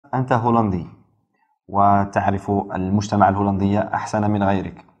أنت هولندي وتعرف المجتمع الهولندي أحسن من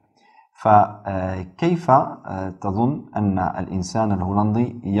غيرك، فكيف تظن أن الإنسان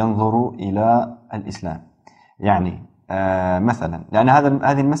الهولندي ينظر إلى الإسلام؟ يعني مثلا، لأن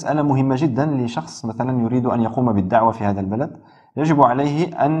هذه المسألة مهمة جدا لشخص مثلا يريد أن يقوم بالدعوة في هذا البلد، يجب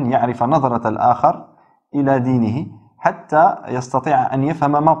عليه أن يعرف نظرة الآخر إلى دينه حتى يستطيع أن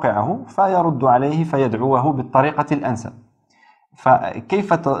يفهم موقعه فيرد عليه فيدعوه بالطريقة الأنسب.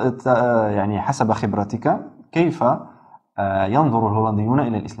 فكيف يعني حسب خبرتك كيف ينظر الهولنديون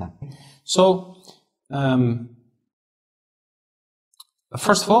إلى الإسلام؟ So,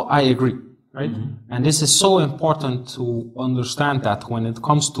 first of all, I agree, right? Mm-hmm. And this is so important to understand that when it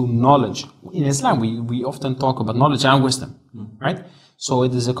comes to knowledge. In Islam, we often talk about knowledge and wisdom, right? So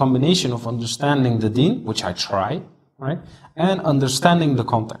it is a combination of understanding the deen, which I try, right? And understanding the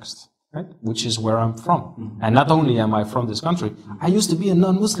context, right? Which is where I'm from. Mm-hmm. And not only am I from this country, I used to be a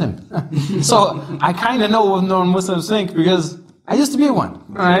non-Muslim. So I kind of know what non-Muslims think because I used to be one,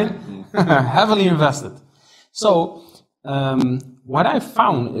 right? Heavily invested. So what I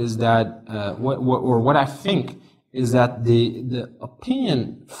found is that, what I think is that the opinion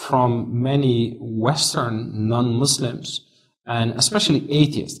from many Western non-Muslims, and especially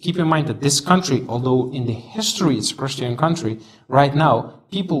atheists, keep in mind that this country, although in the history it's a Christian country, right now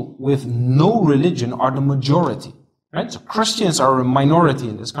people with no religion are the majority, right? So Christians are a minority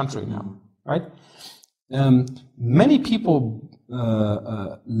in this country now, right? Many people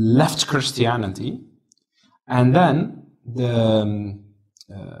left Christianity, and then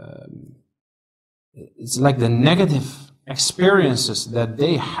it's like the negative experiences that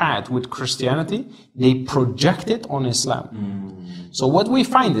they had with Christianity, they project it on Islam. So what we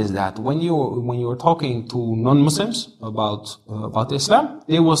find is that when you're talking to non-Muslims about Islam,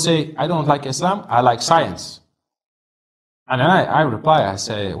 they will say, I don't like Islam, I like science. And then I reply, I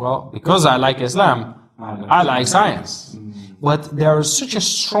say, well, because I like Islam, I like science. But there is such a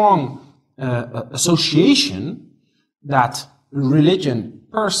strong association that religion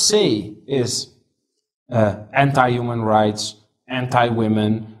per se is anti-human rights,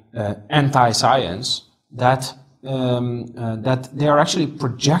 anti-women, anti-science, that they are actually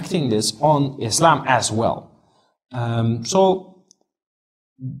projecting this on Islam as well. So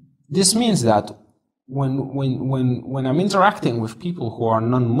this means that when I'm interacting with people who are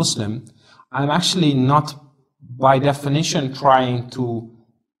non-Muslim, I'm actually not by definition trying to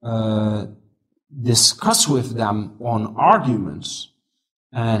discuss with them on arguments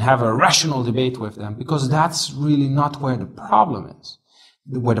and have a rational debate with them, because that's really not where the problem is.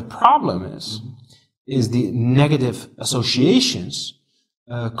 Where the problem is the negative associations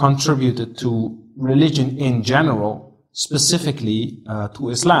contributed to religion in general, specifically to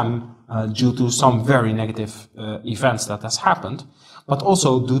Islam, due to some very negative events that has happened, but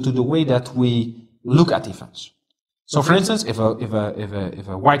also due to the way that we look at events. So, for instance, if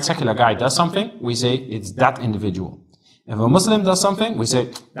a white secular guy does something, we say it's that individual. If a Muslim does something, we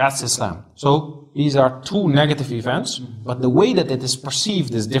say that's Islam. So these are two negative events, but the way that it is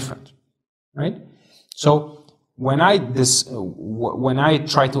perceived is different, right? So when I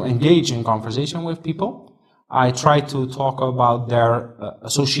try to engage in conversation with people, I try to talk about their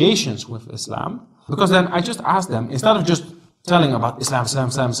associations with Islam, because then I just ask them, instead of just telling about Islam,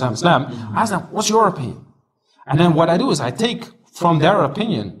 I ask them, what's your opinion? And then what I do is I take from their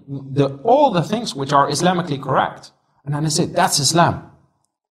opinion all the things which are Islamically correct, and then I say, that's Islam.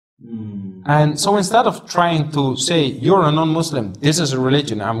 And so instead of trying to say, you're a non-Muslim, this is a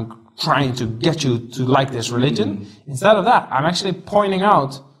religion, I'm trying to get you to like this religion, instead of that, I'm actually pointing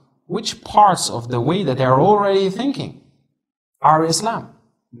out which parts of the way that they're already thinking are Islam.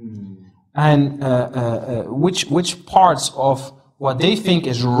 And which parts of what they think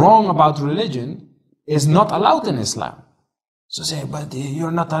is wrong about religion is not allowed in Islam. So say, but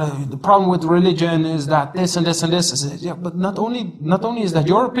you're not, the problem with religion is that this and this and this. I say, yeah, but not only is that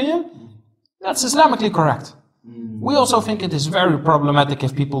your opinion, that's Islamically correct. We also think it is very problematic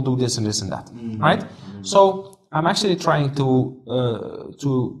if people do this and this and that, right? So I'm actually trying to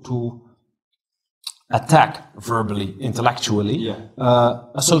attack verbally, intellectually,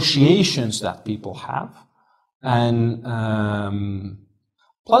 associations that people have, and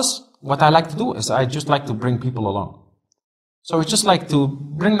plus what I like to do is I just like to bring people along. So it's just like to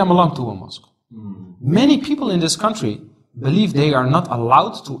bring them along to a mosque. Many people in this country believe they are not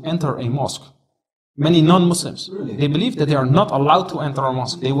allowed to enter a mosque. Many non-Muslims, they believe that they are not allowed to enter a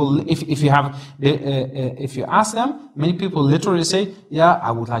mosque. They will, if you ask them, many people literally say, "Yeah, I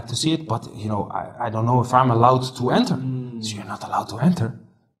would like to see it, but I don't know if I'm allowed to enter." So you're not allowed to enter.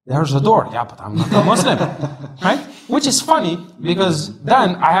 There's a door. Yeah, but I'm not a Muslim, right? Which is funny, because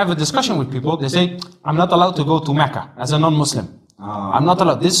then I have a discussion with people, they say, I'm not allowed to go to Mecca as a non-Muslim. I'm not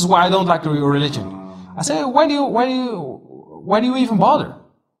allowed. This is why I don't like your religion. I say, why do you even bother?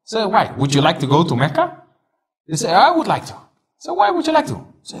 I say, why? Would you like to go to Mecca? They say, I would like to. So why would you like to?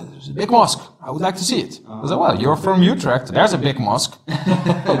 I say, there's a big mosque. I would like to see it. I say, well, you're from Utrecht. There's a big mosque,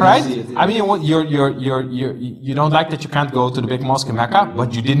 right? I mean, you don't like that you can't go to the big mosque in Mecca,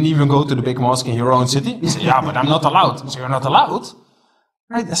 but you didn't even go to the big mosque in your own city. You say, yeah, but I'm not allowed. So you're not allowed,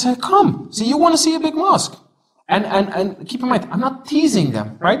 right? I say, come. See, you want to see a big mosque, and keep in mind, I'm not teasing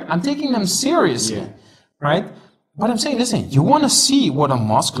them, right? I'm taking them seriously, right? But I'm saying, listen, you want to see what a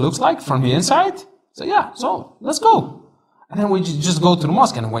mosque looks like from the inside? So yeah, so let's go. And then we just go to the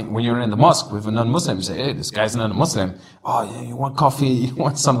mosque, and when you're in the mosque with a non-Muslim, you say, hey, this guy's not a Muslim. Oh, yeah, you want coffee, you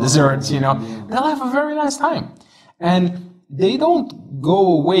want some desserts, you know. They'll have a very nice time. And they don't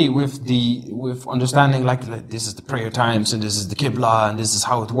go away with understanding like this is the prayer times, and this is the Qibla, and this is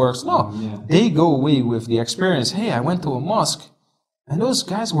how it works. No, they go away with the experience, hey, I went to a mosque, and those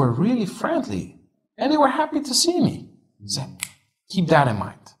guys were really friendly, and they were happy to see me. So keep that in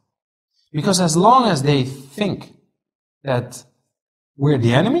mind. Because as long as they think that we're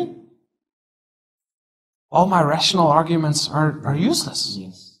the enemy, all my rational arguments are useless.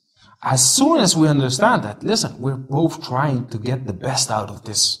 Yes. As soon as we understand that, listen, we're both trying to get the best out of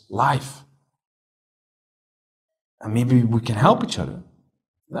this life, and maybe we can help each other.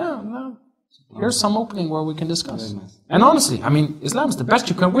 No. Here's some opening where we can discuss. And honestly, I mean, Islam is the best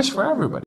you can wish for everybody.